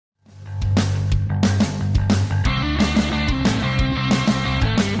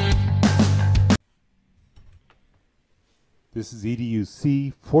This is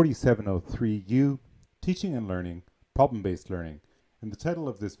EDUC4703 Teaching and Learning, Problem-Based Learning. And the title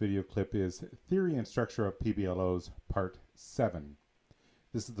of this video clip is Theory and Structure of PBLOs, Part 7.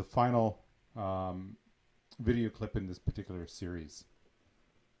 This is the final video clip in this particular series.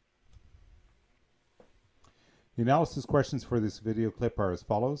 The analysis questions for this video clip are as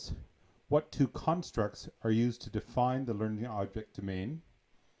follows. What two constructs are used to define the learning object domain?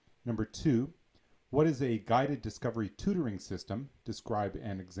 Number 2, what is a guided discovery tutoring system? Describe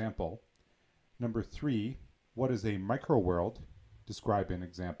an example. Number 3, what is a microworld? Describe an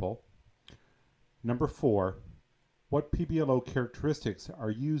example. Number 4, what PBLO characteristics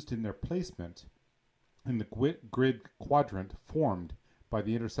are used in their placement in the grid quadrant formed by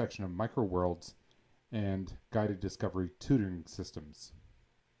the intersection of microworlds and guided discovery tutoring systems?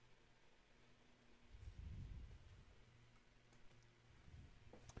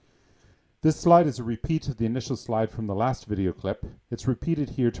 This slide is a repeat of the initial slide from the last video clip. It's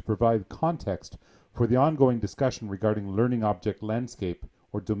repeated here to provide context for the ongoing discussion regarding learning object landscape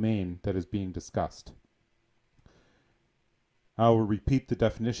or domain that is being discussed. I will repeat the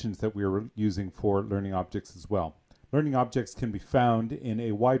definitions that we are using for learning objects as well. Learning objects can be found in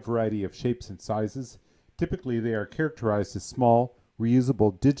a wide variety of shapes and sizes. Typically, they are characterized as small,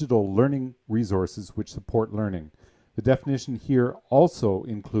 reusable digital learning resources which support learning. The definition here also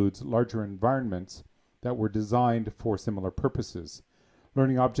includes larger environments that were designed for similar purposes.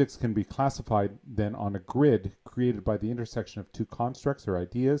 Learning objects can be classified then on a grid created by the intersection of two constructs or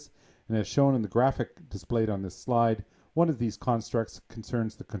ideas, and as shown in the graphic displayed on this slide, one of these constructs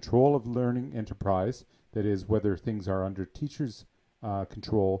concerns the control of learning enterprise, that is, whether things are under teachers'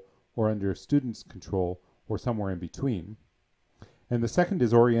 control or under students' control or somewhere in between. And the second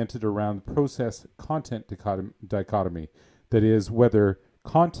is oriented around process-content dichotomy, that is, whether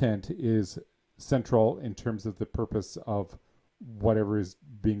content is central in terms of the purpose of whatever is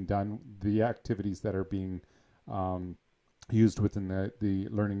being done, the activities that are being used within the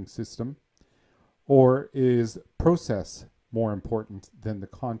learning system, or is process more important than the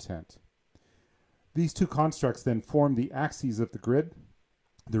content. These two constructs then form the axes of the grid.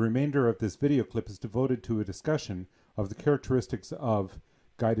 The remainder of this video clip is devoted to a discussion of the characteristics of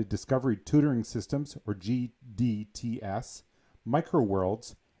guided discovery tutoring systems, or GDTS,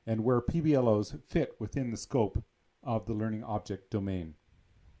 microworlds, and where PBLOs fit within the scope of the learning object domain.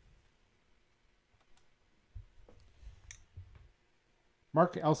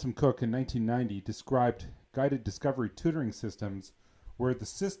 Mark Elsom Cook in 1990 described guided discovery tutoring systems where the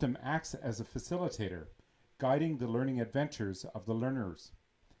system acts as a facilitator, guiding the learning adventures of the learners.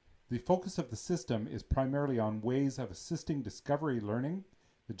 The focus of the system is primarily on ways of assisting discovery learning,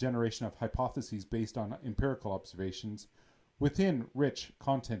 the generation of hypotheses based on empirical observations, within rich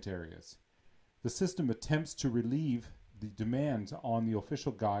content areas. The system attempts to relieve the demands on the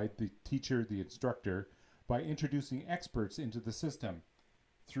official guide, the teacher, the instructor, by introducing experts into the system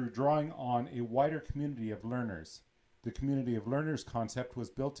through drawing on a wider community of learners. The community of learners concept was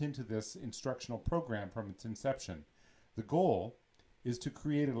built into this instructional program from its inception. The goal is to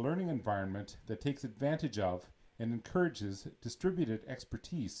create a learning environment that takes advantage of and encourages distributed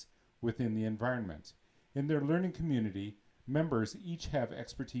expertise within the environment. In their learning community, members each have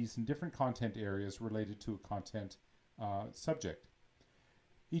expertise in different content areas related to a content subject.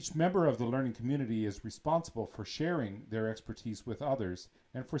 Each member of the learning community is responsible for sharing their expertise with others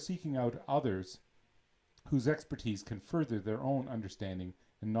and for seeking out others whose expertise can further their own understanding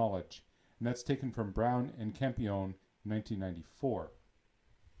and knowledge. And that's taken from Brown and Campione, 1994.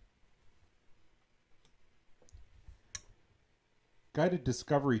 Guided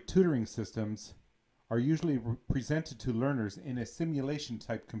discovery tutoring systems are usually presented to learners in a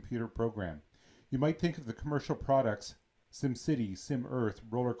simulation-type computer program. You might think of the commercial products SimCity, SimEarth,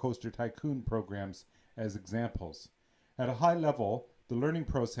 Roller Coaster Tycoon programs as examples. At a high level, the learning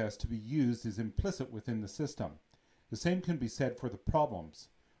process to be used is implicit within the system. The same can be said for the problems.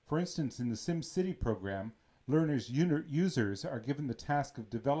 For instance, in the SimCity program, users are given the task of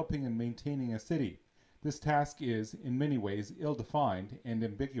developing and maintaining a city. This task is, in many ways, ill-defined and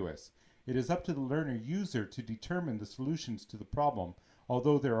ambiguous. It is up to the learner user to determine the solutions to the problem,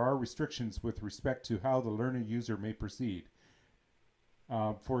 although there are restrictions with respect to how the learner user may proceed.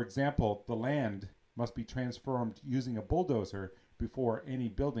 For example, the land must be transformed using a bulldozer before any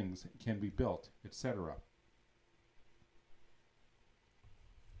buildings can be built, etc.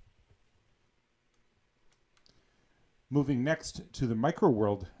 Moving next to the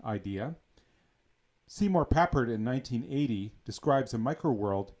microworld idea, Seymour Papert in 1980 describes a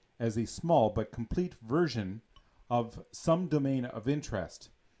microworld as a small but complete version of some domain of interest.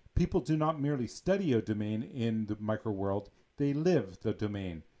 People do not merely study a domain in the microworld, They live the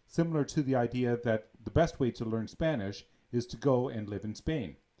domain, similar to the idea that the best way to learn Spanish is to go and live in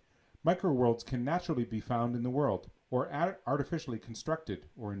Spain. Microworlds can naturally be found in the world, or artificially constructed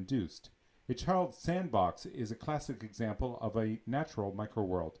or induced. A child's sandbox is a classic example of a natural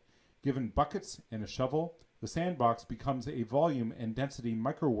microworld. Given buckets and a shovel, the sandbox becomes a volume and density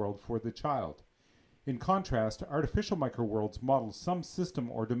microworld for the child. In contrast, artificial microworlds model some system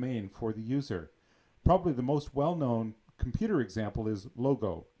or domain for the user. Probably the most well-known computer example is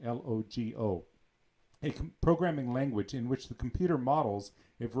Logo, L-O-G-O, a programming language in which the computer models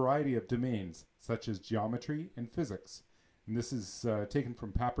a variety of domains, such as geometry and physics. And this is taken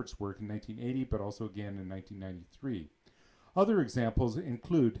from Pappert's work in 1980, but also again in 1993. Other examples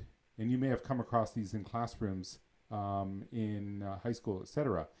include, and you may have come across these in classrooms in high school,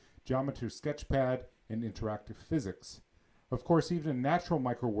 etc., geometry sketchpad and interactive physics. Of course, even a natural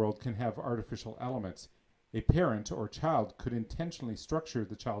microworld can have artificial elements. A parent or child could intentionally structure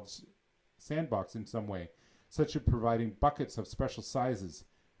the child's sandbox in some way, such as providing buckets of special sizes,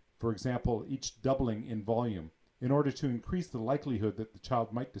 for example, each doubling in volume, in order to increase the likelihood that the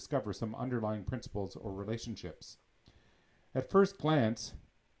child might discover some underlying principles or relationships. At first glance,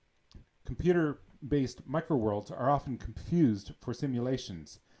 computer-based microworlds are often confused for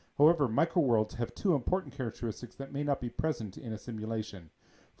simulations. However, microworlds have two important characteristics that may not be present in a simulation.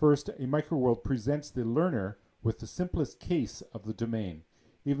 First, a microworld presents the learner with the simplest case of the domain,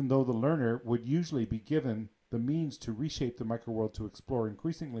 even though the learner would usually be given the means to reshape the microworld to explore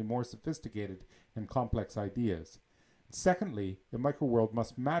increasingly more sophisticated and complex ideas. Secondly, the microworld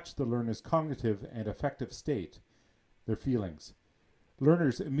must match the learner's cognitive and affective state, their feelings.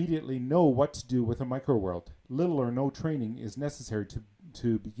 Learners immediately know what to do with a microworld. Little or no training is necessary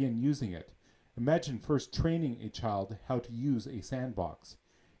to begin using it. Imagine first training a child how to use a sandbox.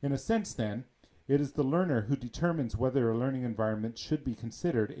 In a sense, then, it is the learner who determines whether a learning environment should be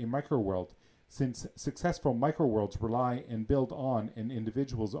considered a microworld, since successful microworlds rely and build on an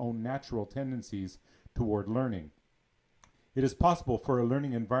individual's own natural tendencies toward learning. It is possible for a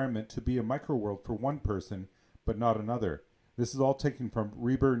learning environment to be a microworld for one person, but not another. This is all taken from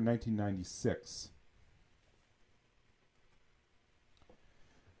Reber, 1996.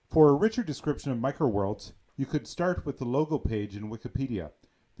 For a richer description of microworlds, you could start with the Logo page in Wikipedia.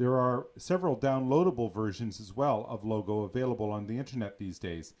 There are several downloadable versions as well of Logo available on the internet these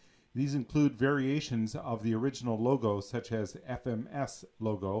days. These include variations of the original logo, such as FMS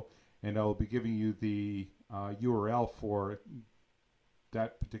logo, and I'll be giving you the URL for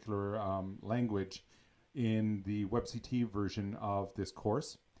that particular language in the WebCT version of this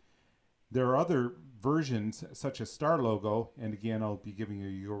course. There are other versions, such as Star Logo, and again, I'll be giving you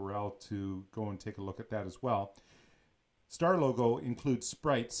a URL to go and take a look at that as well. Star Logo includes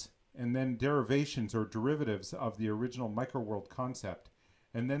sprites and then derivations or derivatives of the original microworld concept.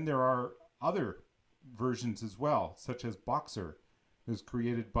 And then there are other versions as well, such as Boxer, that was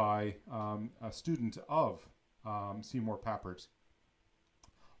created by a student of Seymour Papert.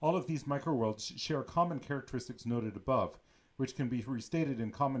 All of these microworlds share common characteristics noted above, which can be restated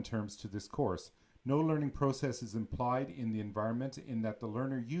in common terms to this course. No learning process is implied in the environment, in that the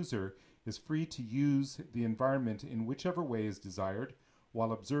learner-user is free to use the environment in whichever way is desired,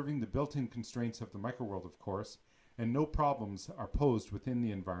 while observing the built-in constraints of the microworld, of course, and no problems are posed within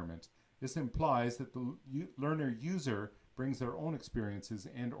the environment. This implies that the learner-user brings their own experiences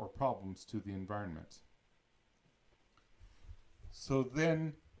and or problems to the environment. So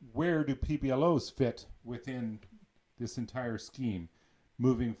then, where do PBLOs fit within this entire scheme,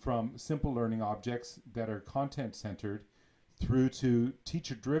 moving from simple learning objects that are content-centered through to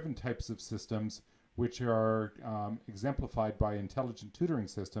teacher-driven types of systems, which are exemplified by intelligent tutoring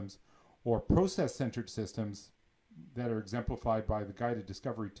systems, or process-centered systems that are exemplified by the guided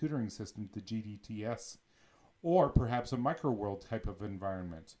discovery tutoring system, the GDTS, or perhaps a microworld type of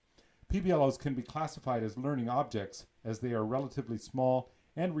environment. PBLOs can be classified as learning objects, as they are relatively small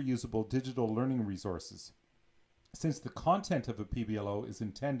and reusable digital learning resources. Since the content of a PBLO is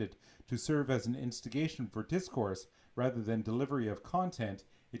intended to serve as an instigation for discourse rather than delivery of content,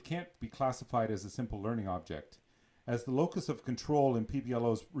 it can't be classified as a simple learning object. As the locus of control in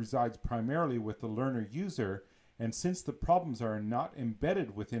PBLOs resides primarily with the learner-user, and since the problems are not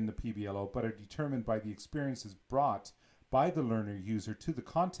embedded within the PBLO but are determined by the experiences brought by the learner-user to the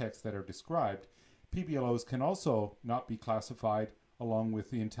context that are described, PBLOs can also not be classified along with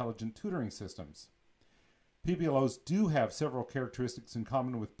the intelligent tutoring systems. PBLOs do have several characteristics in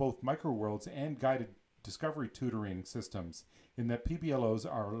common with both microworlds and guided discovery tutoring systems, in that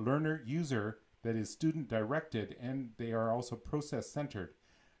PBLOs are learner-user, that is student-directed, and they are also process-centered.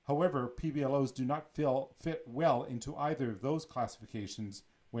 However, PBLOs do not fit well into either of those classifications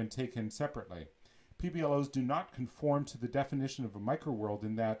when taken separately. PBLOs do not conform to the definition of a microworld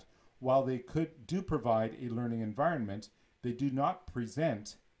in that, while they do provide a learning environment, they do not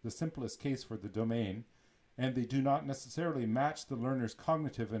present the simplest case for the domain, and they do not necessarily match the learner's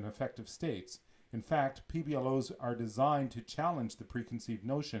cognitive and affective states. In fact, PBLOs are designed to challenge the preconceived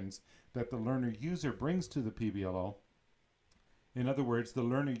notions that the learner-user brings to the PBLO. In other words, the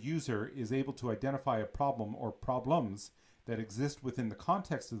learner-user is able to identify a problem or problems that exist within the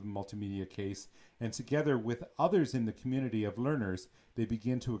context of the multimedia case, and together with others in the community of learners, they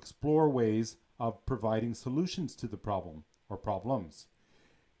begin to explore ways of providing solutions to the problem or problems.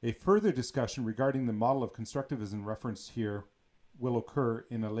 A further discussion regarding the model of constructivism referenced here will occur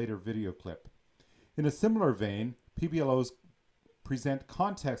in a later video clip. In a similar vein, PBLOs present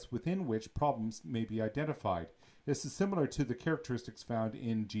contexts within which problems may be identified. This is similar to the characteristics found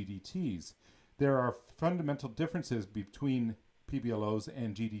in GDTs. There are fundamental differences between PBLOs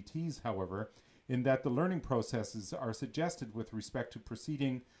and GDTs, however, in that the learning processes are suggested with respect to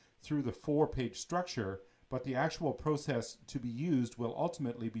proceeding through the 4-page structure, but the actual process to be used will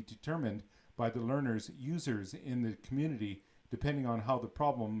ultimately be determined by the learners, users in the community, depending on how the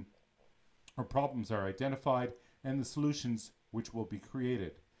problem or problems are identified and the solutions which will be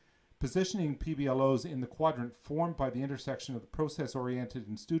created. Positioning PBLOs in the quadrant formed by the intersection of the process-oriented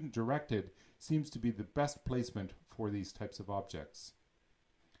and student-directed seems to be the best placement for these types of objects.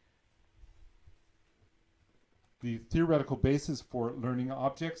 The theoretical basis for learning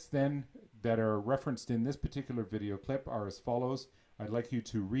objects then that are referenced in this particular video clip are as follows. I'd like you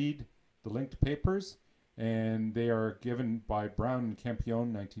to read the linked papers, and they are given by Brown and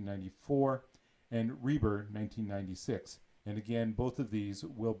Campione, 1994, and Reber, 1996. And again, both of these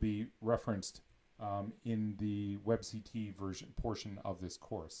will be referenced in the WebCT version portion of this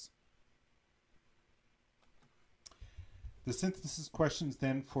course. The synthesis questions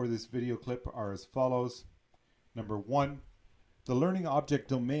then for this video clip are as follows. Number 1, the learning object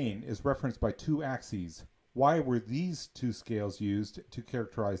domain is referenced by 2 axes. Why were these 2 scales used to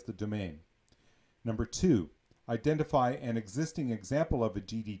characterize the domain? Number 2, identify an existing example of a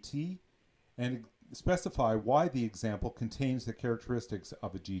GDT and specify why the example contains the characteristics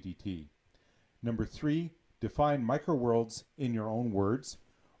of a GDT. Number 3, define microworlds in your own words.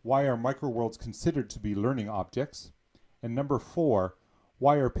 Why are microworlds considered to be learning objects? And number 4,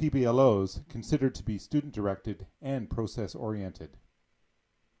 why are PBLOs considered to be student-directed and process-oriented?